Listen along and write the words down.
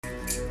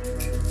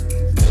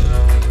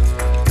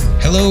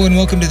Hello and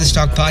welcome to the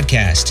Stock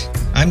Podcast.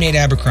 I'm Nate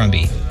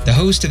Abercrombie, the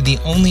host of the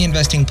only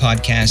investing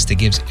podcast that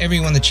gives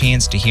everyone the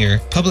chance to hear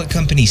public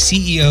company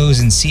CEOs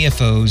and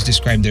CFOs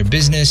describe their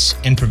business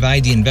and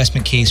provide the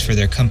investment case for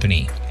their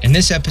company. In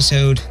this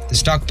episode, the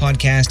Stock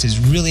Podcast is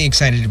really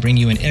excited to bring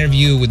you an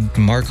interview with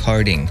Mark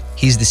Harding.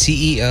 He's the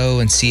CEO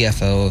and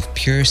CFO of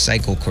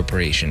PureCycle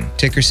Corporation,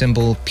 ticker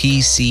symbol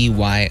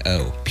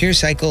PCYO.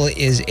 PureCycle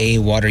is a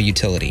water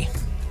utility.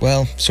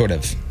 Well, sort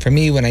of. For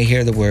me, when I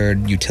hear the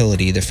word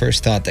utility, the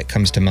first thought that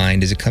comes to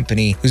mind is a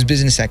company whose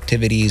business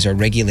activities are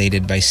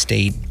regulated by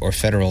state or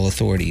federal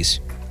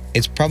authorities.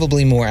 It's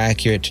probably more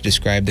accurate to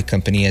describe the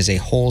company as a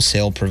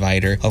wholesale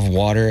provider of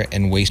water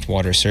and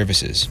wastewater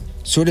services.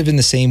 Sort of in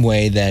the same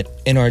way that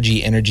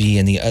NRG Energy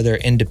and the other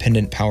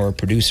independent power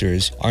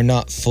producers are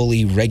not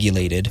fully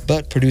regulated,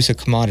 but produce a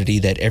commodity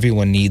that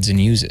everyone needs and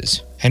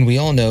uses. And we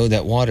all know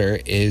that water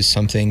is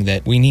something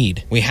that we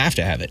need. We have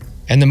to have it.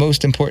 And the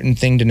most important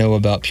thing to know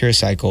about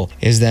PureCycle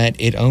is that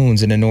it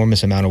owns an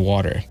enormous amount of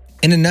water.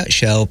 In a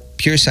nutshell,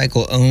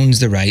 PureCycle owns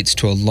the rights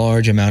to a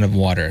large amount of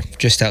water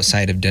just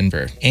outside of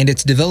Denver, and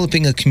it's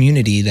developing a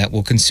community that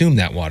will consume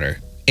that water.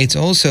 It's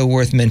also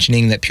worth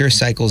mentioning that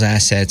PureCycle's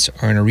assets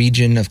are in a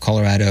region of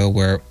Colorado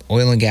where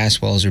oil and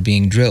gas wells are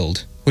being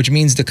drilled, which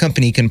means the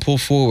company can pull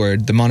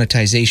forward the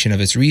monetization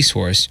of its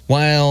resource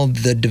while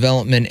the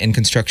development and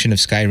construction of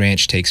Sky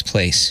Ranch takes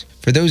place.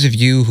 For those of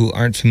you who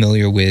aren't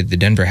familiar with the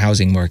Denver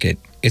housing market,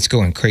 it's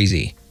going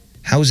crazy.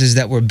 Houses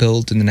that were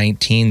built in the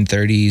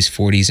 1930s,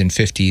 40s, and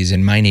 50s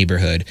in my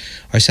neighborhood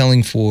are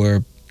selling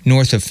for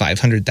north of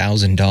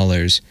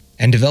 $500,000,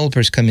 and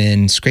developers come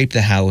in, scrape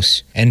the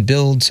house, and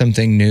build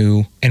something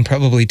new and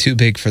probably too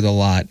big for the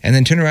lot, and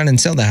then turn around and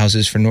sell the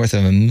houses for north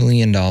of $1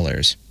 million.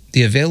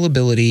 The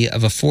availability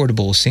of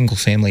affordable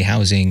single-family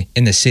housing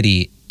in the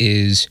city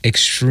is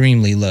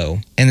extremely low.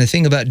 And the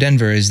thing about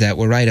Denver is that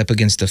we're right up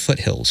against the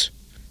foothills.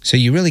 So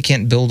you really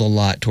can't build a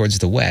lot towards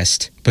the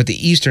west, but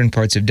the eastern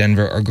parts of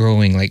Denver are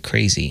growing like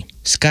crazy.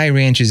 Sky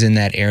Ranch is in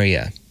that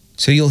area.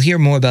 So you'll hear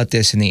more about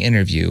this in the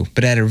interview,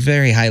 but at a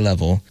very high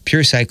level,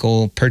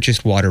 PureCycle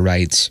purchased water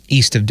rights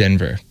east of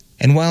Denver.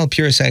 And while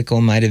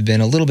PureCycle might have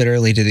been a little bit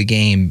early to the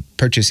game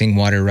purchasing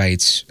water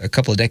rights a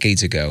couple of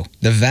decades ago,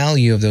 the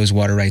value of those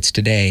water rights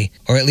today,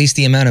 or at least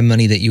the amount of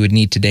money that you would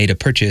need today to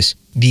purchase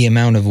the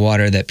amount of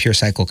water that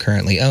PureCycle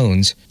currently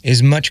owns,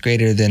 is much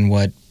greater than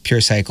what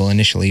PureCycle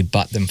initially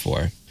bought them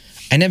for.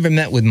 I never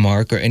met with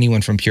Mark or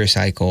anyone from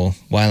PureCycle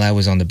while I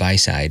was on the buy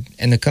side,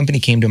 and the company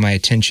came to my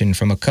attention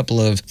from a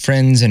couple of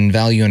friends and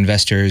value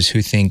investors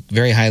who think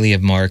very highly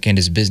of Mark and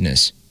his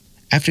business.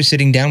 After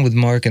sitting down with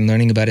Mark and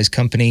learning about his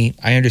company,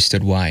 I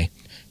understood why.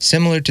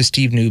 Similar to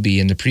Steve Newby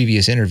in the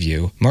previous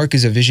interview, Mark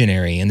is a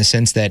visionary in the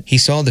sense that he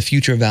saw the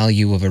future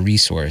value of a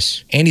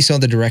resource, and he saw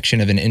the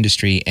direction of an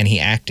industry, and he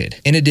acted.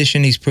 In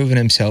addition, he's proven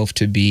himself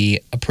to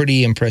be a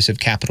pretty impressive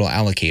capital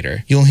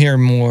allocator. You'll hear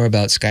more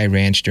about Sky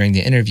Ranch during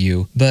the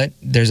interview, but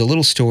there's a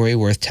little story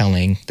worth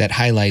telling that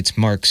highlights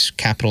Mark's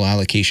capital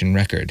allocation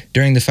record.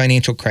 During the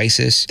financial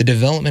crisis, the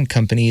development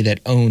company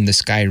that owned the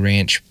Sky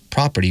Ranch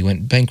property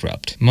went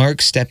bankrupt.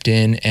 Mark stepped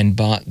in and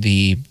bought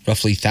the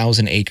roughly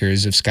 1,000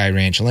 acres of Sky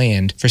Ranch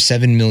land for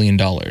 $7 million.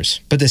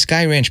 But the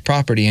Sky Ranch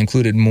property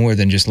included more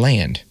than just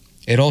land.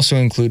 It also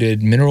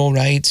included mineral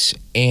rights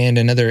and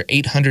another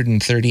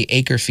 830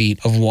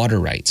 acre-feet of water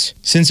rights.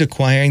 Since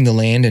acquiring the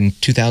land in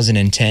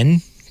 2010,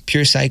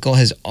 PureCycle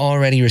has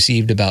already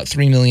received about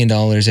 $3 million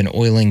in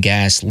oil and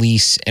gas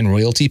lease and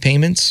royalty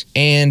payments,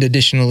 and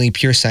additionally,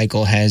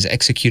 PureCycle has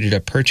executed a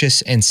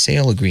purchase and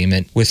sale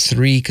agreement with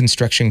 3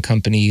 construction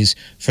companies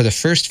for the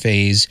first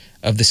phase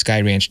of the Sky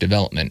Ranch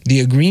development.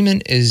 The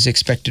agreement is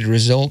expected to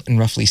result in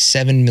roughly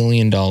 $7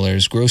 million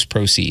gross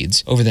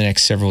proceeds over the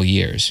next several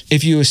years.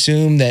 If you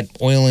assume that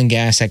oil and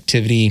gas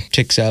activity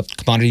ticks up,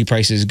 commodity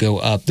prices go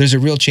up, there's a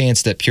real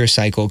chance that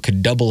PureCycle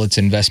could double its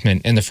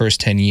investment in the first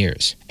 10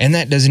 years. And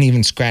that doesn't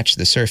even scratch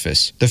the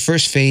surface. The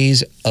first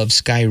phase of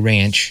Sky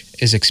Ranch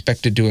is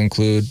expected to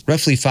include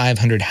roughly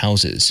 500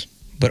 houses.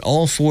 But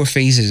all 4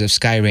 phases of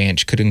Sky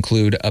Ranch could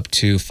include up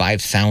to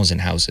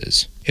 5,000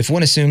 houses. If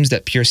one assumes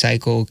that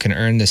PureCycle can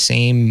earn the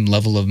same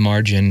level of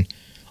margin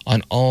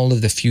on all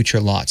of the future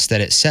lots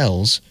that it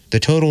sells, the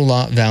total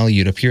lot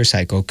value to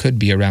PureCycle could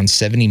be around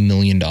 $70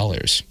 million.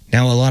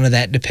 Now, a lot of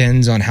that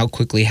depends on how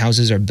quickly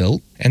houses are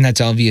built, and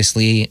that's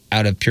obviously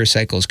out of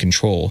PureCycle's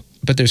control.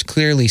 But there's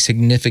clearly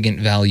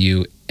significant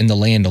value in the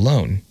land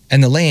alone.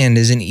 And the land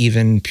isn't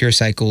even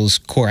PureCycle's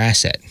core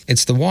asset.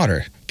 It's the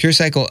water.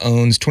 PureCycle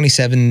owns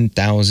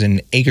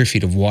 27,000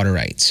 acre-feet of water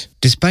rights.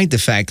 Despite the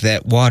fact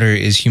that water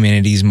is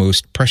humanity's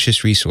most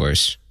precious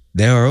resource,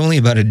 there are only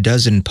about a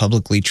dozen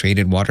publicly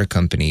traded water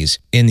companies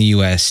in the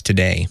U.S.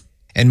 today.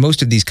 And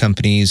most of these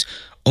companies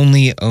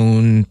only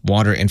own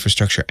water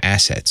infrastructure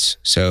assets,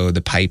 so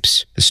the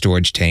pipes, the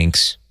storage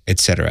tanks,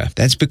 etc.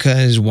 That's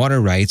because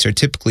water rights are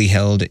typically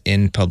held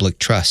in public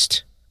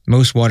trust.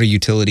 Most water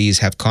utilities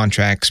have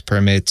contracts,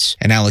 permits,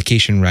 and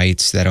allocation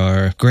rights that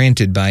are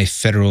granted by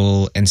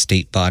federal and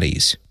state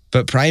bodies.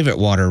 But private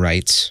water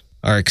rights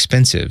are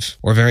expensive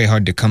or very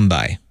hard to come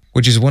by.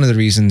 which is one of the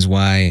reasons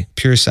why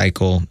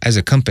PureCycle as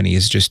a company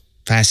is just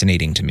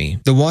fascinating to me.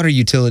 The water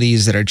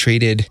utilities that are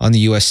traded on the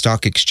US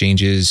stock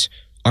exchanges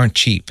aren't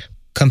cheap.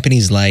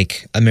 Companies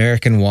like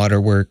American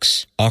Water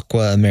Works,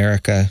 Aqua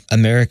America,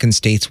 American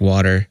States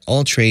Water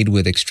all trade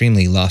with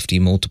extremely lofty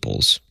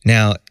multiples.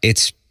 Now,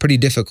 it's pretty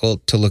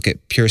difficult to look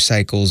at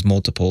PureCycle's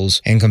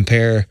multiples and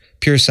compare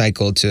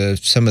PureCycle to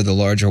some of the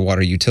larger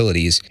water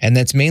utilities, and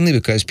that's mainly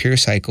because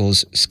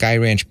PureCycle's Sky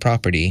Ranch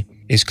property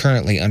is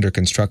currently under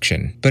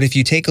construction. But if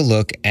you take a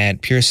look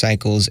at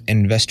PureCycle's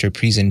investor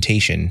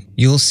presentation,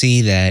 you'll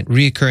see that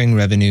recurring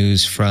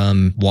revenues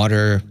from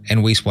water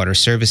and wastewater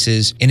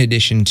services, in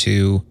addition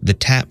to the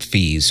tap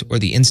fees or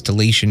the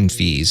installation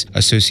fees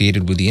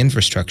associated with the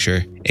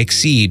infrastructure,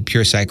 exceed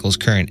PureCycle's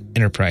current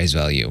enterprise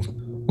value,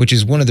 which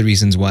is one of the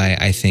reasons why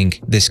I think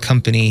this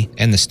company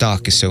and the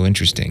stock is so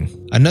interesting.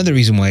 Another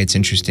reason why it's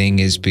interesting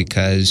is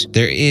because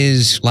there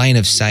is line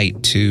of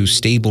sight to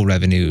stable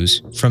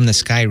revenues from the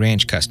Sky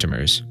Ranch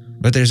customers,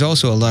 but there's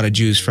also a lot of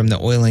juice from the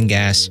oil and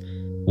gas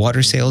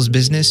water sales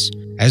business,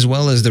 as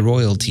well as the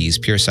royalties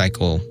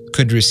PureCycle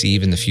could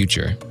receive in the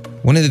future.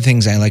 One of the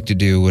things I like to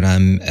do when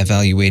I'm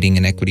evaluating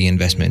an equity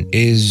investment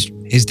is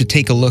to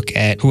take a look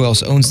at who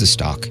else owns the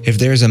stock. If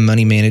there's a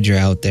money manager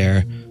out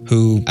there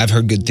who I've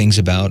heard good things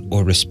about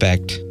or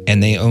respect,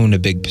 and they own a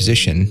big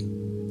position,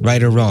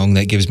 right or wrong,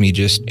 that gives me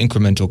just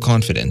incremental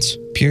confidence.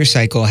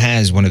 PureCycle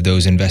has one of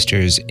those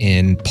investors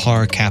in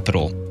Par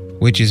Capital,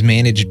 which is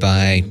managed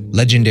by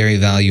legendary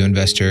value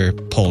investor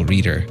Paul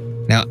Reeder.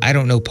 Now, I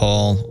don't know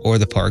Paul or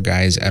the Par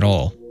guys at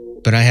all,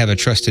 but I have a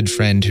trusted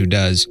friend who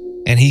does,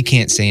 and he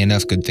can't say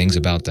enough good things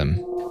about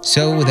them.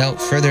 So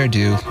without further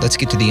ado, let's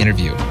get to the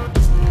interview.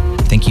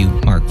 Thank you,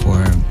 Mark,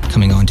 for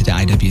coming on to the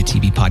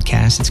IWTV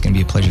podcast. It's going to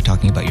be a pleasure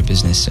talking about your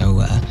business. So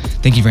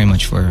thank you very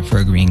much for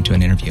agreeing to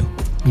an interview.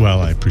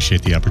 Well, I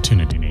appreciate the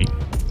opportunity, Nate.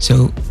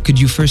 So could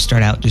you first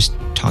start out just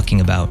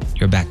talking about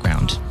your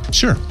background?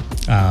 Sure.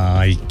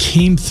 I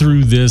came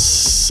through this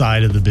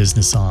side of the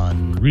business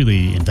on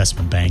really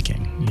investment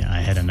banking.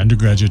 I had an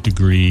undergraduate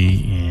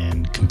degree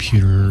in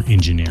computer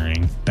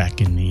engineering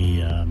back in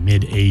the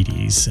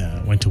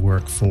mid-'80s. Went to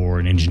work for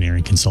an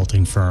engineering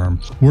consulting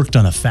firm, worked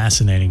on a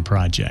fascinating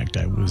project.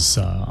 I was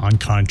on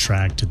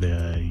contract to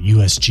the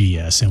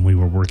USGS, and we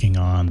were working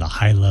on the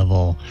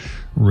high-level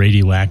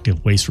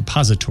radioactive waste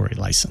repository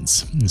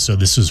license. And so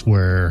this is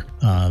where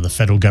the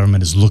federal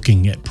government is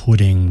looking at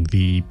putting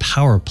the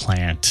power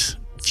plant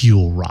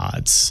fuel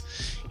rods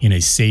in a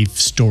safe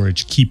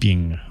storage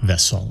keeping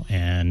vessel.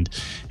 And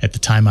at the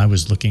time I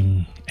was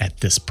looking at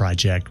this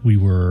project, we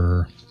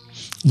were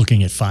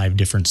looking at 5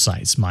 different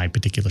sites. My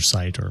particular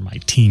site, or my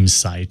team's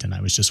site, and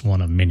I was just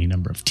one of many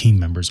number of team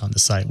members on the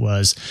site,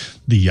 was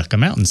the Yucca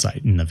Mountain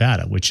site in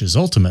Nevada, which is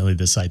ultimately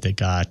the site that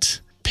got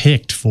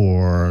picked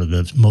for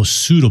the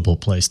most suitable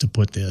place to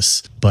put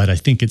this. But I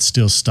think it's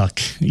still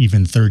stuck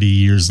even 30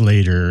 years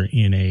later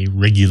in a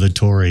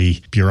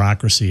regulatory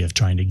bureaucracy of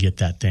trying to get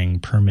that thing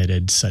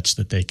permitted such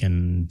that they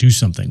can do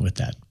something with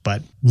that.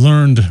 But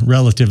learned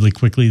relatively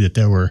quickly that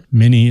there were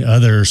many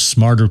other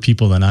smarter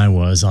people than I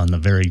was on the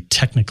very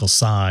technical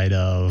side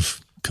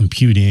of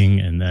computing.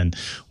 And then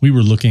we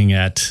were looking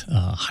at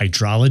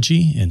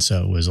hydrology. And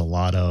so it was a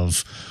lot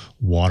of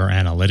water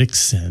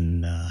analytics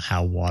and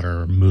how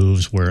water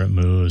moves, where it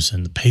moves,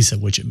 and the pace at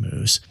which it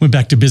moves. Went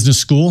back to business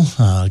school,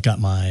 got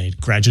my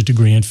graduate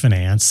degree in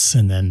finance,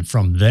 and then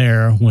from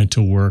there went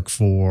to work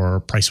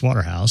for Price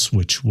Waterhouse,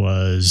 which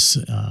was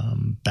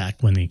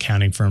back when the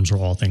accounting firms were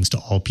all things to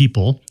all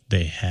people.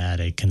 They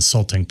had a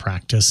consulting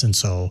practice, and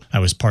so I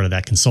was part of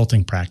that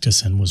consulting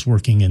practice and was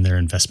working in their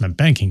investment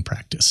banking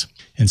practice.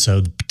 And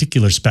so the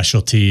particular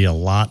specialty,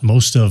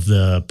 most of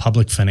the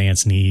public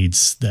finance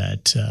needs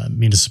that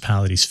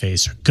municipalities face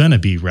are going to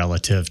be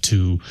relative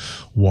to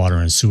water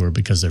and sewer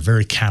because they're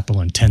very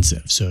capital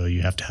intensive. So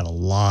you have to have a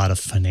lot of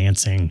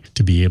financing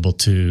to be able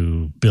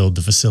to build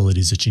the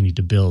facilities that you need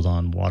to build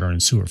on water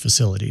and sewer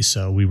facilities.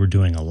 So we were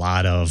doing a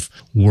lot of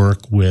work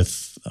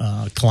with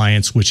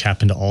clients, which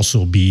happen to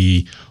also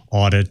be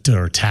audit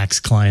or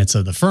tax clients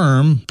of the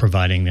firm,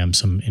 providing them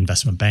some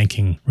investment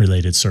banking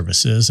related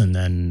services. And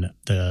then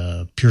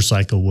the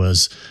PureCycle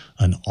was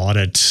an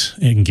audit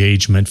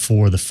engagement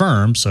for the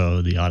firm.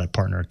 So the audit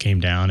partner came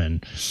down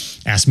and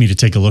asked me to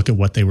take a look at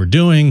what they were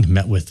doing,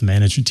 met with the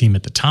management team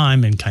at the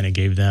time and kind of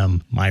gave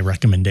them my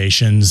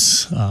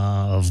recommendations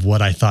of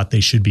what I thought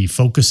they should be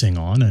focusing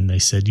on. And they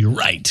said, "You're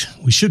right,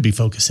 we should be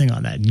focusing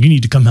on that. You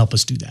need to come help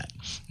us do that."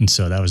 And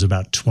so that was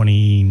about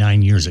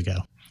 29 years ago.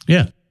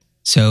 Yeah.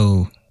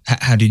 So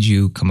how did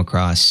you come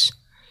across?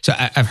 So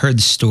I've heard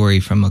the story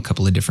from a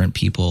couple of different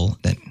people,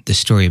 that the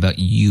story about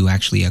you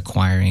actually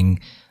acquiring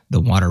the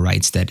water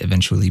rights that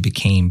eventually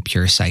became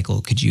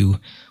PureCycle. Could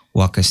you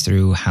walk us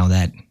through how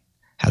that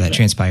how that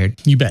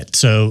transpired? You bet.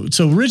 So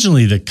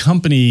originally the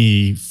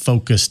company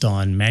focused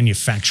on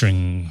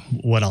manufacturing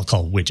what I'll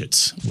call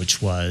widgets,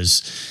 which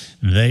was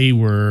they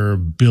were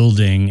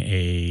building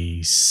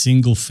a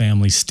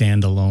single-family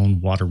standalone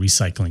water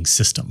recycling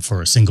system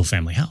for a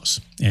single-family house.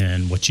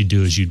 And what you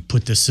do is you'd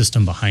put this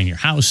system behind your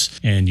house,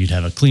 and you'd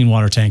have a clean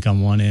water tank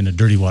on one end, a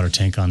dirty water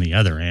tank on the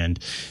other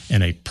end,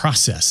 and a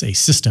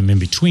system in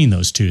between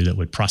those two that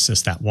would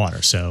process that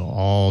water. So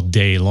all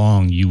day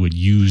long, you would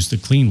use the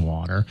clean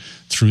water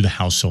through the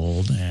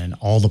household, and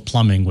all the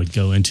plumbing would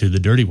go into the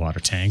dirty water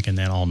tank, and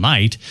then all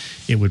night,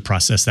 it would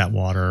process that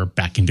water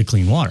back into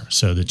clean water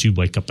so that you'd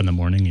wake up in the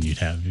morning and you'd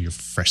have your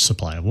fresh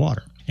supply of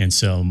water. And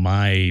so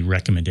my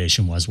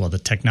recommendation was, well, the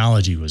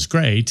technology was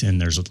great,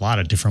 and there's a lot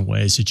of different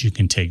ways that you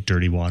can take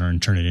dirty water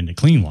and turn it into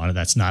clean water.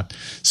 That's not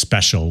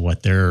special.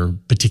 What their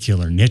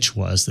particular niche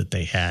was, that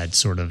they had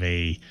sort of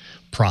a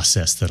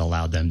process that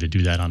allowed them to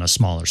do that on a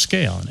smaller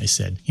scale. And they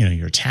said,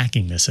 you're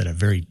attacking this at a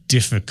very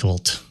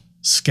difficult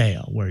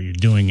scale where you're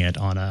doing it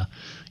on a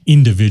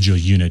individual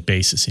unit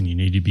basis, and you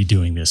need to be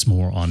doing this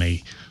more on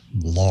a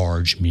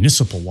large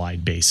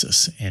municipal-wide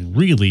basis. And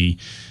really,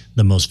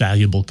 the most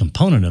valuable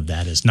component of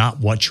that is not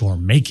what you're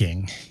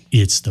making,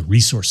 it's the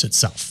resource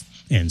itself.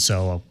 And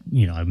so,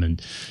 I'm a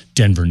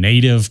Denver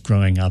native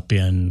growing up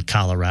in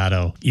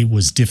Colorado. It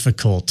was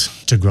difficult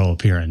to grow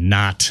up here and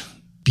not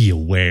be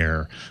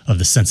aware of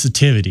the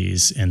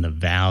sensitivities and the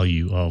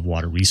value of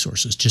water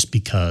resources just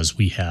because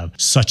we have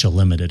such a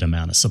limited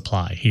amount of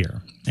supply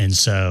here. And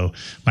so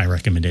my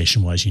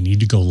recommendation was you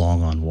need to go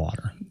long on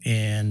water.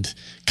 And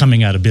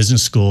coming out of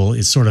business school,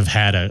 it sort of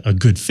had a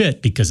good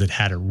fit because it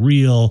had a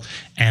real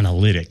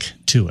analytic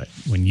to it.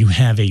 When you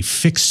have a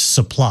fixed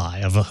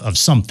supply of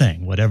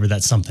something, whatever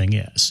that something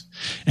is,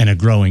 and a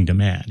growing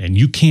demand, and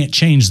you can't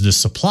change the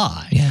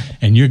supply,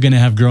 and you're going to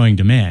have growing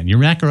demand. Your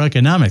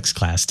macroeconomics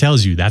class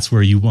tells you that's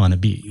where you want to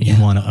be.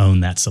 You want to own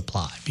that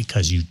supply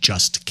because you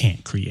just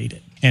can't create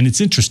it. And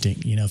it's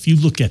interesting, if you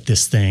look at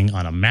this thing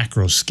on a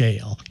macro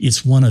scale,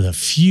 it's one of the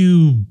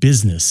few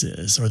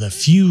businesses or the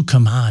few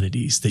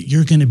commodities that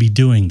you're going to be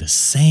doing the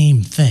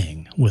same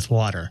thing with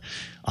water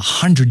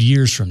 100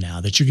 years from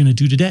now that you're going to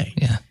do today.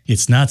 Yeah.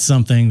 It's not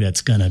something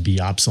that's going to be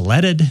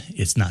obsoleted.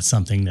 It's not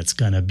something that's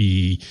going to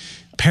be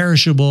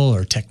perishable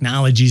or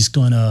technology's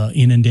going to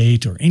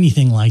inundate or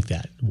anything like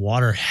that.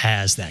 Water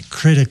has that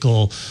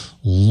critical,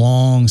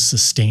 long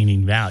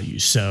sustaining value.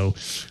 So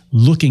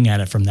looking at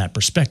it from that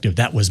perspective,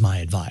 that was my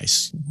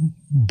advice.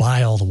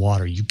 Buy all the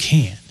water you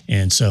can.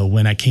 And so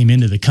when I came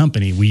into the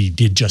company, we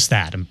did just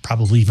that and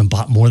probably even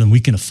bought more than we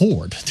can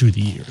afford through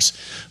the years,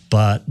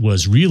 but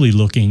was really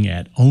looking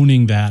at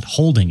owning that,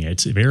 holding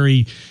it.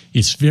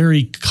 It's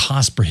very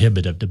cost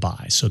prohibitive to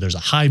buy. So there's a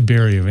high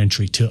barrier of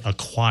entry to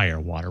acquire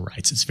water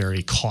rights. It's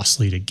very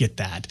costly to get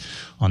that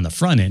on the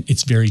front end.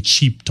 It's very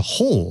cheap to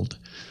hold,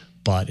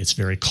 but it's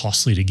very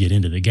costly to get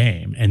into the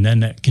game. And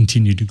then that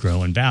continued to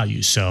grow in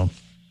value. So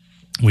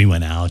we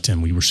went out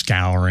and we were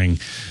scouring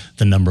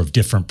the number of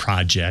different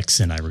projects.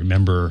 And I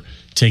remember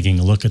taking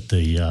a look at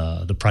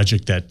the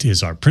project that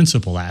is our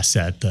principal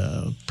asset,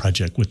 the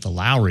project with the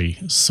Lowry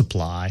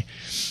supply.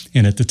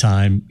 And at the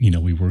time,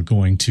 we were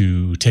going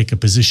to take a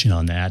position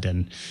on that.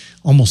 And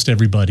almost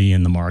everybody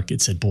in the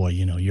market said, boy,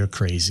 you're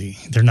crazy.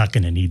 They're not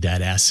going to need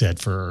that asset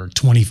for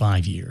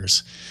 25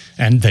 years.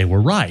 And they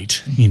were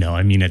right.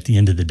 At the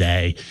end of the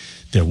day,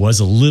 there was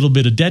a little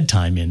bit of dead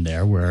time in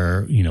there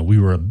where, we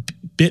were a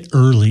bit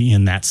early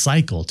in that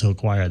cycle to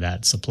acquire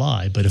that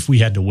supply. But if we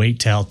had to wait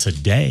till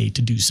today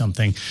to do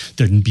something,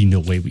 there'd be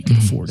no way we could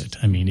afford it.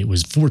 It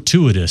was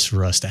fortuitous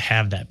for us to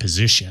have that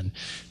position,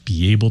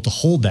 be able to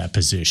hold that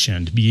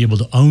position, to be able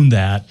to own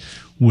that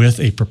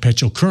with a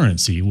perpetual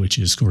currency, which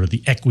is sort of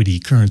the equity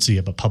currency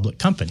of a public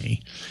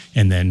company,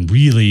 and then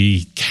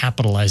really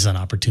capitalize on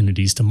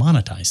opportunities to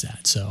monetize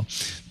that. So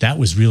that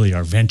was really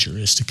our venture,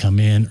 is to come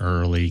in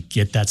early,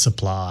 get that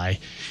supply,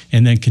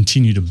 and then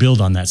continue to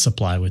build on that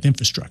supply with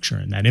infrastructure.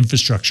 And that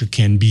infrastructure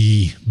can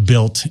be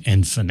built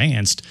and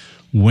financed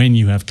when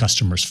you have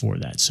customers for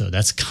that. So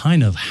that's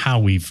kind of how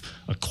we've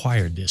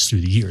acquired this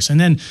through the years. And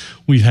then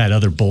we've had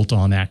other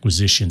bolt-on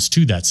acquisitions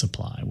to that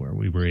supply where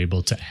we were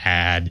able to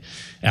add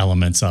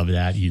elements of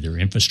that, either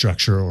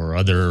infrastructure or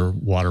other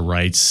water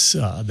rights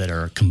that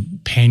are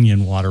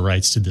companion water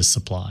rights to this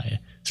supply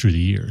through the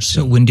years.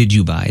 So when did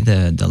you buy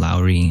the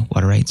Lowry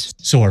water rights?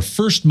 So our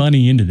first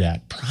money into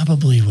that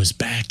probably was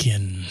back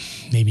in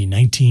maybe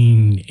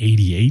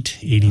 1988,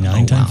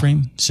 89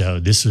 timeframe. So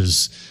this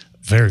was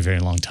very, very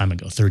long time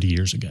ago, 30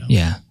 years ago.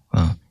 Yeah.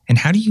 Wow. And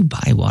how do you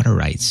buy water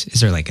rights? Is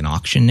there like an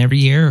auction every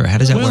year, or how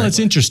does that work? Well, it's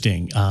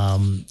interesting.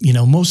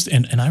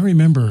 And I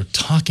remember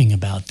talking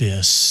about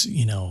this,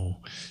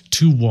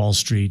 to Wall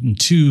Street and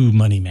to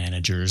money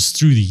managers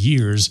through the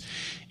years,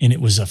 and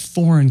it was a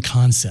foreign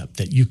concept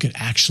that you could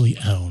actually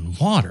own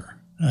water.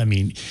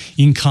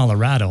 In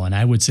Colorado, and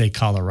I would say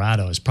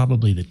Colorado is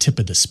probably the tip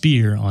of the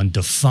spear on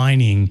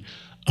defining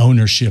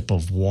ownership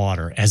of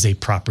water as a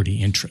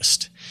property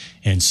interest.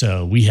 And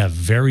so we have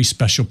very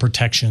special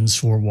protections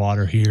for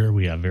water here.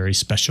 We have very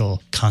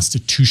special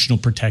constitutional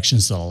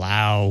protections that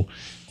allow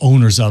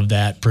owners of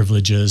that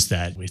privileges,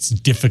 that it's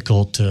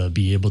difficult to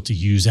be able to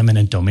use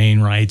eminent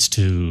domain rights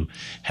to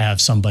have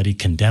somebody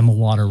condemn a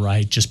water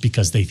right just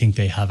because they think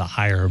they have a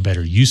higher or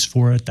better use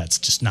for it. That's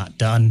just not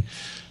done.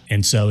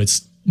 And so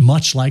it's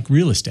much like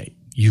real estate.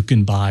 You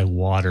can buy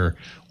water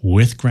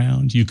with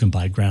ground, you can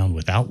buy ground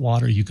without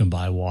water, you can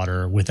buy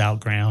water without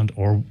ground,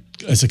 or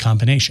as a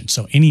combination.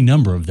 So any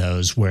number of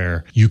those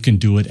where you can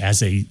do it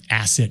as a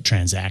asset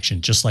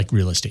transaction, just like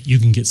real estate. You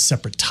can get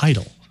separate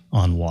title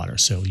on water.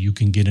 So you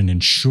can get an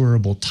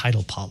insurable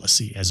title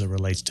policy as it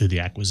relates to the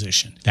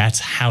acquisition. That's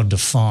how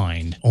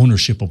defined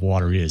ownership of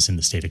water is in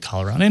the state of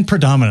Colorado, and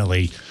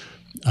predominantly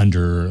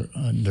under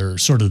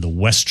sort of the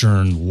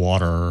Western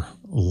water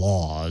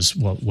laws,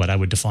 what I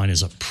would define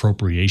as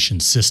appropriation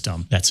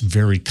system. That's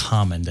very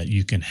common, that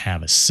you can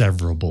have a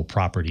severable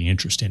property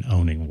interest in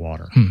owning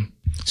water.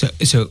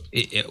 So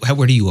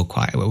where do you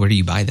acquire? Where do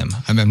you buy them?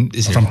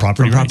 From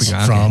property rights,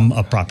 from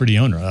a property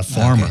owner, a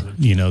farmer,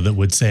 that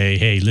would say,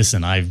 hey,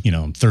 listen,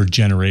 I'm third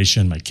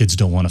generation. My kids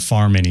don't want to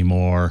farm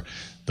anymore.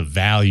 The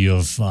value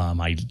of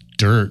my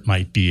dirt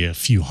might be a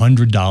few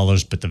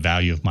 $100s, but the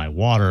value of my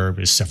water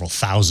is several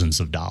thousands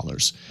of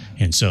dollars.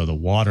 And so the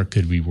water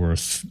could be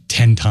worth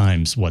 10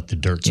 times what the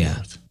dirt's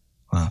worth.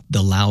 Wow.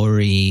 The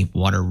Lowry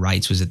water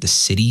rights, was it the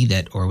city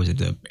or was it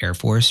the Air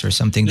Force or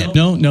something?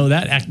 No,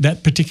 that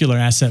particular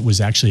asset was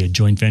actually a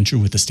joint venture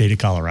with the state of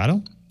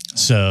Colorado.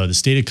 So the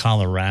state of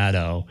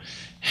Colorado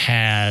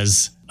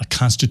has a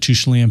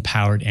constitutionally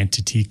empowered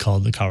entity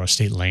called the Colorado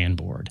State Land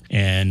Board.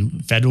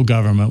 And federal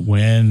government,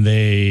 when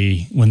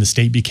the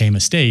state became a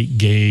state,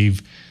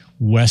 gave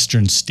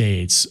Western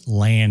states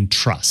land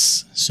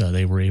trusts. So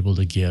they were able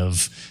to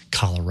give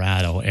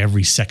Colorado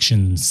every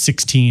Section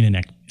 16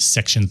 and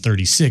Section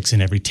 36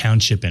 in every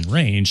township and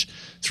range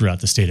throughout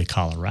the state of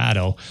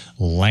Colorado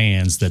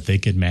lands that they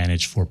could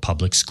manage for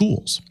public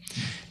schools.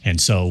 And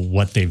so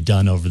what they've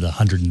done over the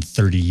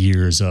 130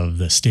 years of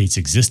the state's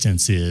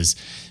existence is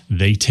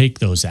they take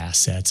those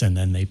assets and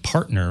then they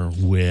partner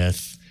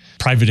with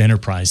private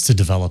enterprise to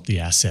develop the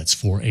assets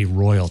for a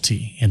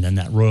royalty. And then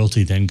that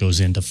royalty then goes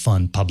in to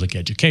fund public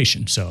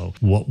education. So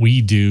what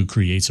we do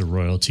creates a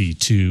royalty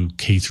to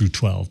K through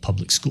 12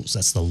 public schools.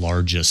 That's the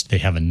largest. They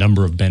have a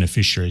number of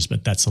beneficiaries,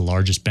 but that's the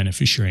largest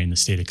beneficiary in the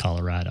state of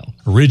Colorado.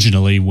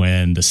 Originally,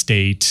 when the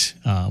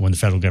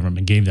federal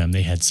government gave them,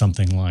 they had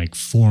something like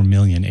 4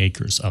 million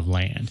acres of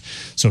land.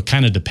 So it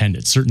kind of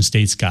depended. Certain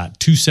states got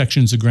 2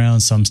 sections of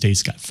ground, some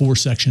states got 4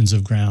 sections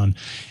of ground,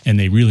 and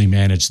they really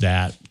managed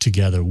that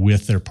together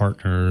with their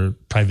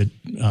private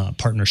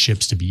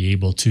partnerships to be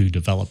able to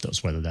develop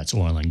those, whether that's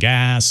oil and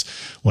gas,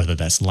 whether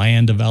that's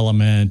land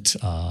development,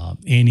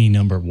 any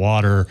number of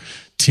water,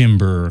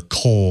 timber,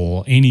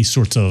 coal, any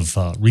sorts of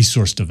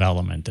resource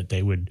development that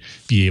they would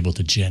be able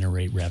to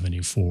generate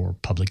revenue for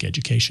public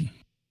education.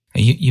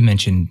 You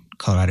mentioned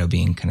Colorado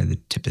being kind of the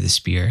tip of the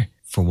spear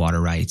for water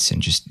rights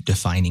and just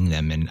defining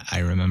them. And I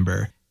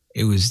remember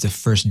it was the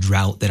first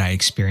drought that I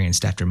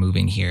experienced after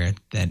moving here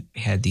that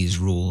had these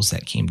rules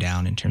that came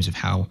down in terms of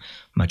how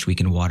much we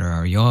can water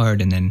our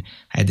yard. And then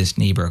I had this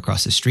neighbor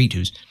across the street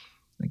who's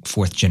like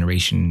 4th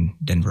generation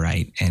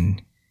Denverite.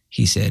 And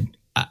he said,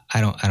 I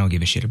don't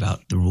give a shit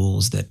about the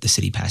rules that the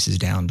city passes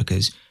down,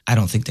 because I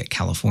don't think that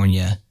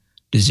California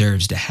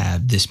deserves to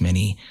have this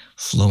many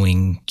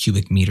flowing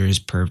cubic meters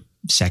per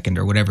second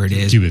or whatever it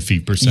is. Cubic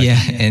feet per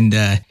second.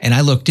 Yeah. And I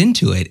looked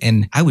into it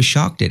and I was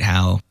shocked at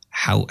how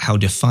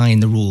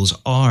defined the rules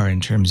are in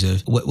terms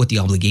of what the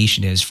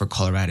obligation is for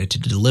Colorado to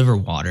deliver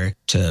water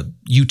to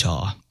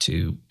Utah,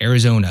 to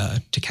Arizona,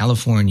 to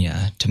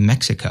California, to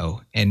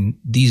Mexico. And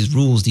these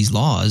rules, these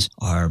laws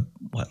are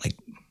like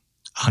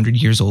 100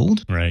 years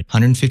old? Right.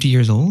 150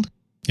 years old?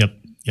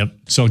 Yep.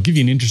 So I'll give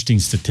you an interesting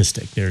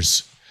statistic.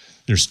 There's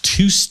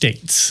 2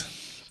 states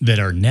that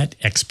are net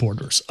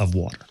exporters of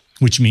water,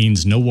 which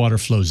means no water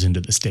flows into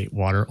the state.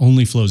 Water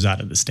only flows out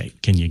of the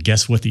state. Can you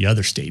guess what the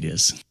other state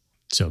is?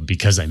 So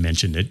because I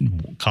mentioned it,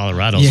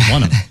 Colorado's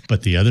one of them.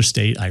 But the other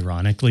state,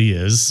 ironically,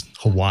 is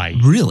Hawaii.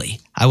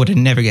 Really? I would have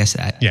never guessed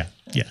that. Yeah.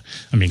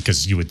 I mean,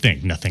 because you would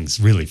think nothing's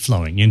really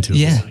flowing into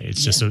Hawaii.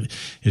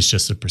 It's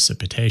just a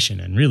precipitation.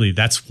 And really,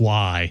 that's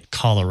why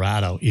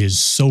Colorado is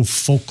so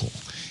focal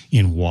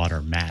in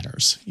water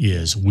matters,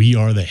 is we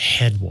are the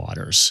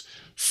headwaters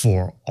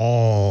for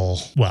all,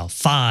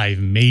 5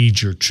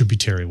 major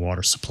tributary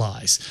water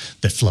supplies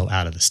that flow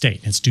out of the state.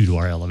 It's due to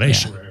our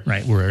elevation,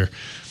 right? We're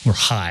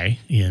high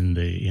in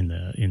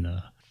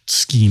the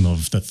scheme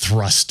of the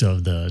thrust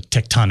of the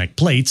tectonic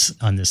plates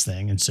on this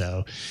thing. And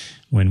so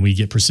when we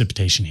get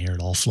precipitation here, it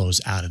all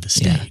flows out of the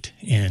state.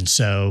 Yeah. And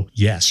so,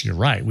 yes, you're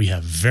right. We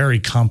have very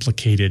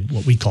complicated,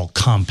 what we call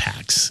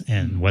compacts.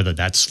 And whether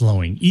that's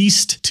flowing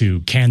east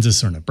to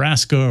Kansas or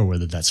Nebraska, or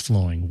whether that's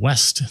flowing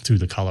west through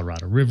the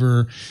Colorado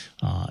River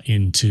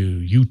into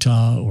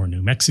Utah or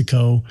New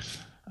Mexico,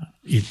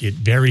 it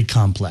very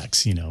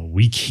complex.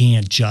 We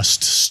can't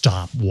just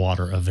stop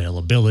water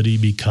availability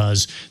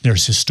because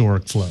there's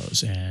historic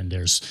flows and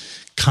there's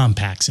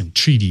compacts and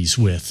treaties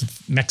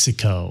with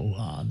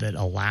Mexico that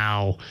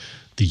allow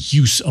the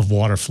use of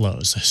water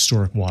flows,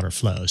 historic water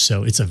flows.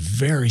 So it's a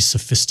very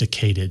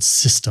sophisticated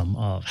system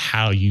of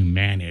how you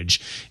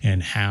manage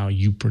and how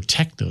you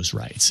protect those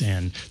rights.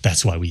 And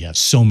that's why we have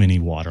so many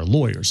water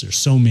lawyers.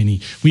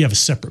 We have a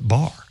separate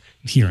bar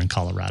here in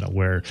Colorado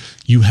where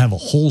you have a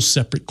whole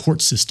separate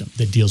court system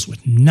that deals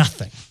with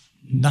nothing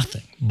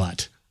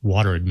but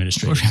water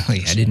administration. Oh,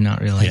 really? I did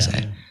not realize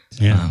that.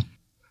 Yeah. Wow.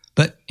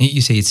 But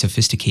you say it's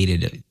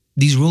sophisticated.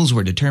 These rules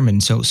were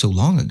determined so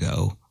long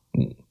ago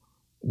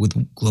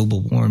with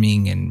global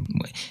warming and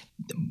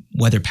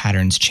weather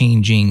patterns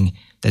changing.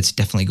 That's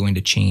definitely going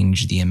to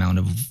change the amount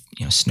of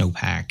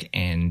snowpack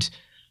and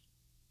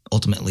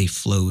ultimately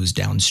flows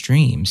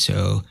downstream.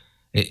 So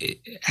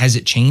has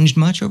it changed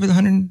much over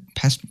the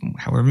past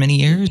however many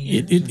years?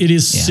 It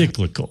is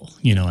cyclical,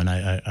 and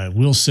I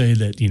will say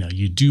that,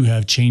 you do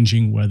have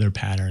changing weather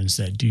patterns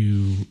that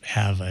do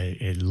have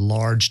a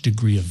large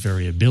degree of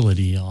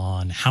variability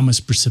on how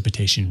much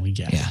precipitation we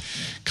get. Yeah.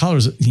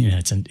 Colorado's,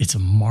 it's a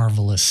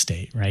marvelous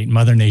state, right?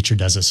 Mother Nature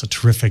does us a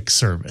terrific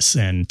service.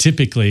 And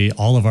typically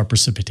all of our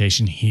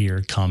precipitation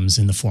here comes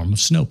in the form of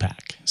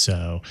snowpack.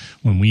 So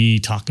when we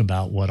talk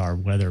about what our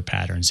weather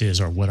patterns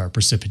is or what our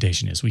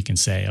precipitation is, we can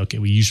say, okay,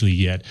 we usually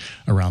get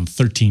around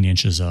 13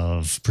 inches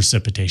of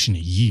precipitation a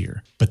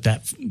year, but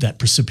that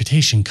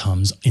precipitation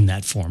comes in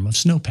that form of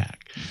snowpack.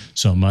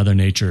 So Mother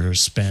Nature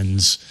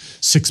spends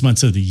 6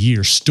 months of the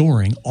year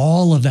storing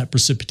all of that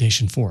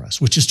precipitation for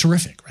us, which is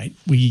terrific, right?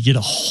 We get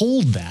to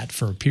hold that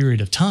for a period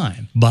of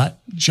time, but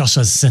she also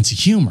has a sense of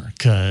humor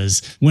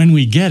because when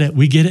we get it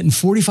in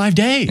 45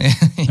 days.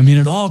 I mean,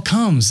 it all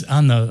comes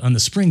on the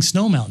spring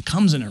snowmelt. It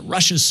comes and it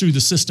rushes through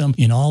the system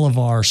in all of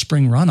our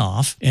spring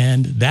runoff,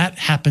 and that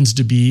happens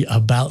to be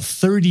about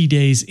 30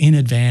 days in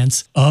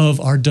advance of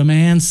our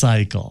demand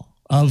cycle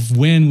of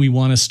when we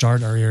want to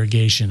start our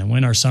irrigation and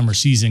when our summer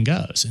season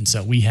goes. And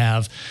so we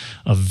have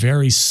a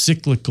very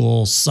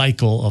cyclical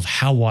cycle of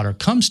how water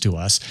comes to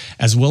us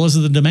as well as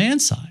the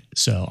demand side.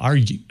 So our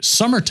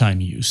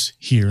summertime use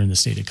here in the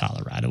state of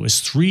Colorado is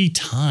 3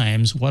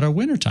 times what our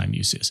wintertime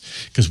use is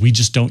because we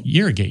just don't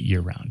irrigate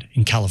year round.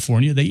 In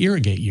California, they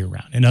irrigate year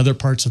round. In other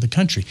parts of the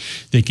country,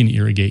 they can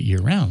irrigate year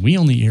round. We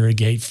only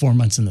irrigate 4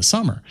 months in the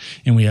summer,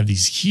 and we have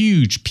these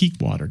huge peak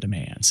water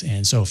demands.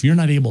 And so if you're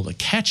not able to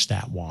catch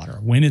that water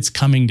when it's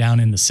coming down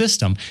in the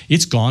system,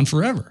 it's gone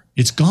forever.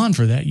 It's gone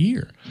for that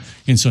year.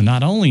 And so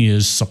not only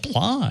is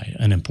supply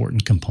an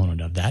important component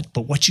of that,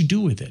 but what you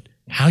do with it,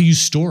 how you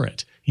store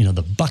it,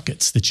 the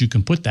buckets that you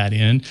can put that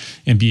in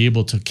and be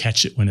able to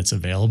catch it when it's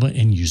available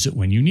and use it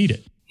when you need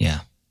it. Yeah.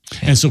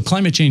 And so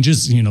climate change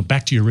is,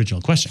 back to your original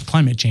question,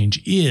 climate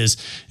change is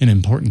an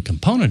important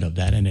component of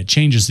that, and it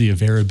changes the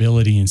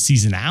variability and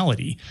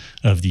seasonality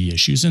of the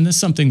issues. And that's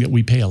something that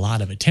we pay a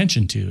lot of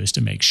attention to, is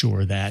to make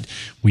sure that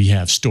we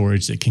have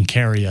storage that can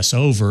carry us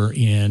over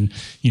in,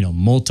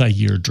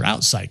 multi-year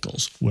drought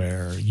cycles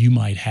where you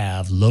might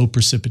have low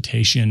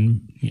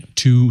precipitation,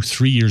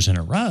 2-3 years in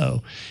a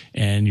row,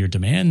 and your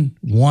demand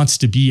wants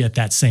to be at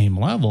that same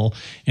level.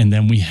 And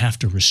then we have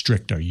to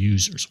restrict our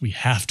users. We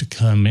have to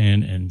come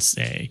in and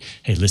say,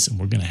 hey, listen,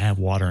 we're going to have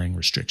watering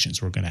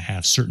restrictions. We're going to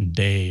have certain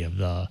day of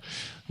the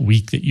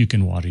week that you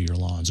can water your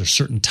lawns, or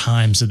certain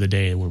times of the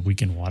day where we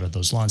can water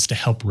those lawns to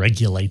help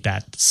regulate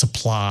that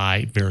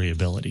supply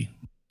variability.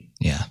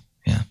 Yeah.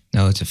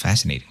 No, it's a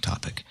fascinating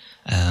topic,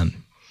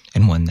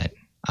 and one that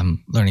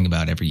I'm learning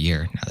about every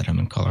year now that I'm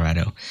in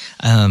Colorado.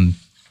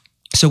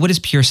 So what does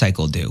Pure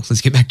Cycle do?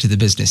 Let's get back to the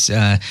business.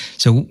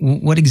 So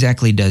what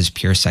exactly does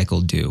Pure Cycle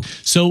do?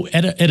 So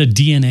at a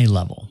DNA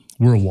level,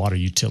 we're a water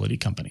utility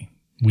company.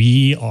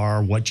 We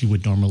are what you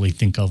would normally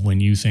think of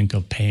when you think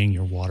of paying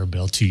your water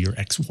bill to your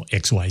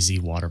XYZ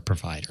water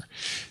provider.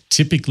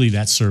 Typically,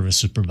 that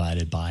service is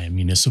provided by a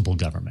municipal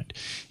government.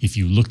 If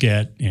you look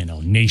at,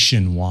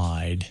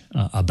 nationwide,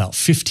 about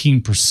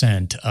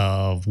 15%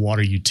 of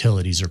water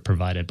utilities are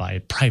provided by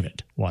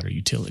private water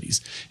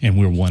utilities, and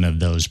we're one of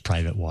those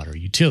private water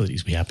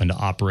utilities. We happen to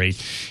operate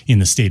in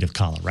the state of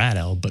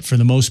Colorado, but for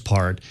the most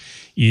part,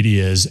 it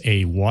is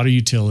a water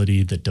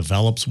utility that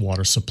develops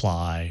water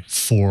supply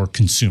for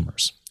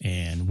consumers.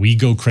 And we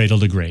go cradle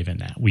to grave in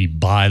that. We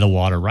buy the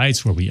water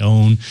rights where we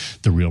own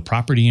the real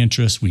property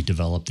interest. We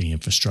develop the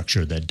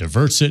infrastructure that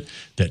diverts it,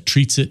 that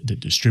treats it,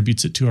 that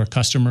distributes it to our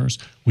customers.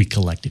 We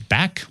collect it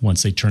back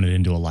once they turn it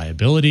into a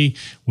liability.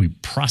 We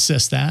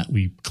process that,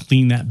 we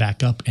clean that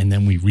back up, and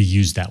then we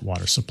reuse that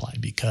water supply.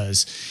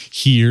 Because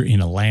here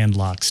in a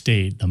landlocked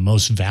state, the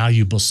most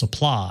valuable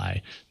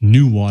supply,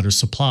 new water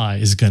supply,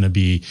 is going to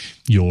be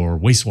your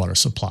wastewater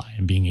supply,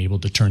 and being able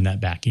to turn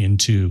that back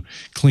into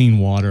clean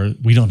water.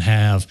 We don't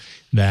have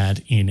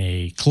that in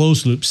a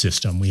closed loop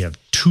system. We have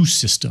 2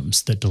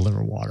 systems that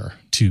deliver water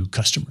to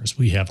customers.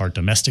 We have our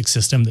domestic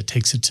system that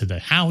takes it to the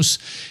house,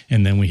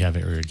 and then we have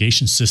an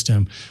irrigation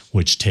system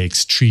which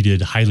takes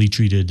highly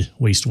treated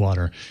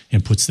wastewater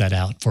and puts that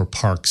out for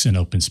parks and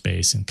open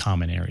space and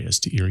common areas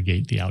to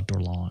irrigate the outdoor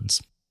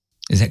lawns.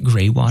 Is that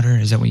gray water?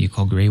 Is that what you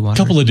call gray water?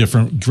 A couple of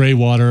different gray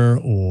water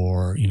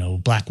or,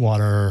 black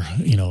water,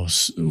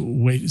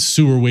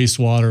 sewer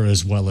wastewater,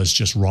 as well as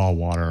just raw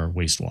water,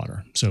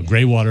 wastewater. So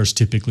gray water is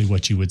typically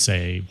what you would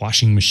say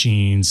washing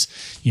machines,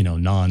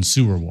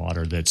 non-sewer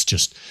water that's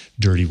just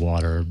dirty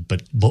water,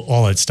 but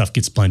all that stuff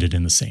gets blended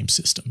in the same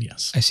system.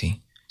 Yes. I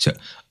see. So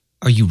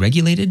are you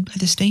regulated by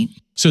the state?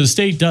 So the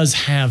state does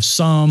have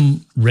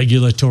some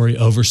regulatory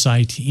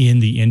oversight in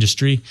the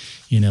industry.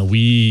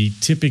 We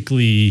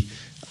typically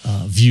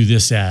view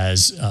this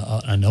as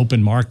an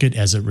open market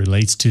as it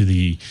relates to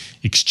the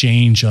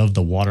exchange of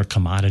the water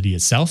commodity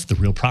itself, the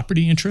real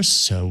property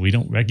interest. So we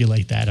don't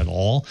regulate that at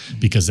all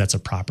because that's a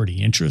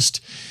property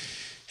interest.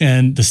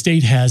 And the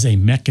state has a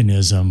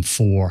mechanism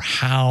for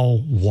how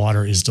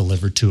water is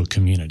delivered to a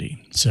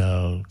community.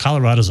 So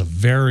Colorado is a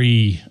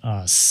very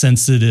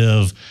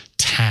sensitive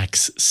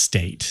tax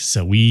state.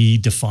 So we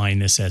define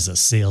this as a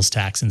sales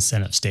tax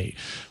incentive state,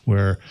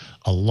 where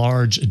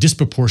a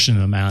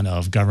disproportionate amount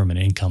of government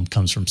income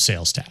comes from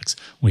sales tax.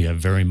 We have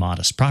very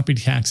modest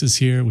property taxes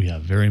here. We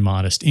have very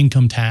modest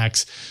income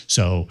tax.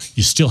 So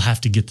you still have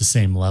to get the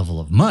same level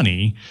of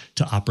money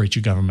to operate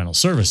your governmental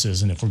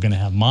services. And if we're going to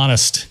have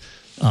modest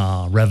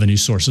revenue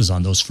sources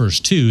on those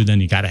first two, then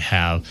you got to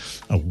have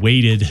a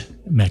weighted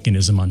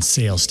mechanism on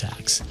sales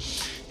tax.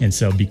 And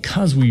so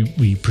because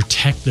we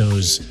protect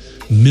those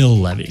mill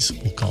levies,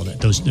 we'll call that,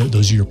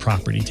 those are your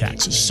property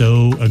taxes,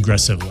 so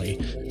aggressively,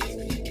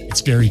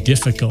 it's very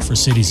difficult for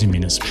cities and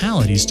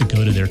municipalities to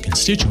go to their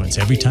constituents.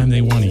 Every time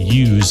they want to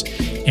use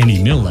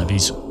any mill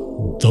levies,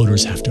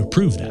 voters have to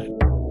approve that.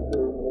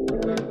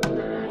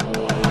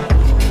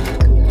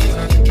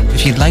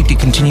 If you'd like to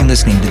continue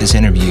listening to this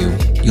interview,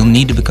 you'll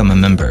need to become a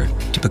member.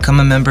 To become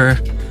a member,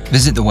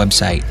 visit the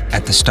website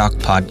at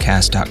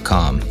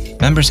thestockpodcast.com.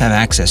 Members have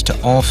access to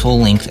all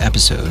full-length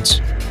episodes.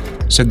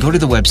 So go to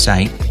the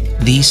website,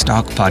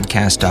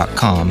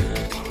 thestockpodcast.com,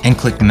 and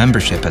click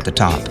membership at the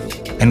top.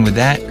 And with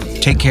that,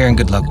 take care and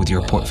good luck with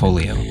your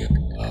portfolio.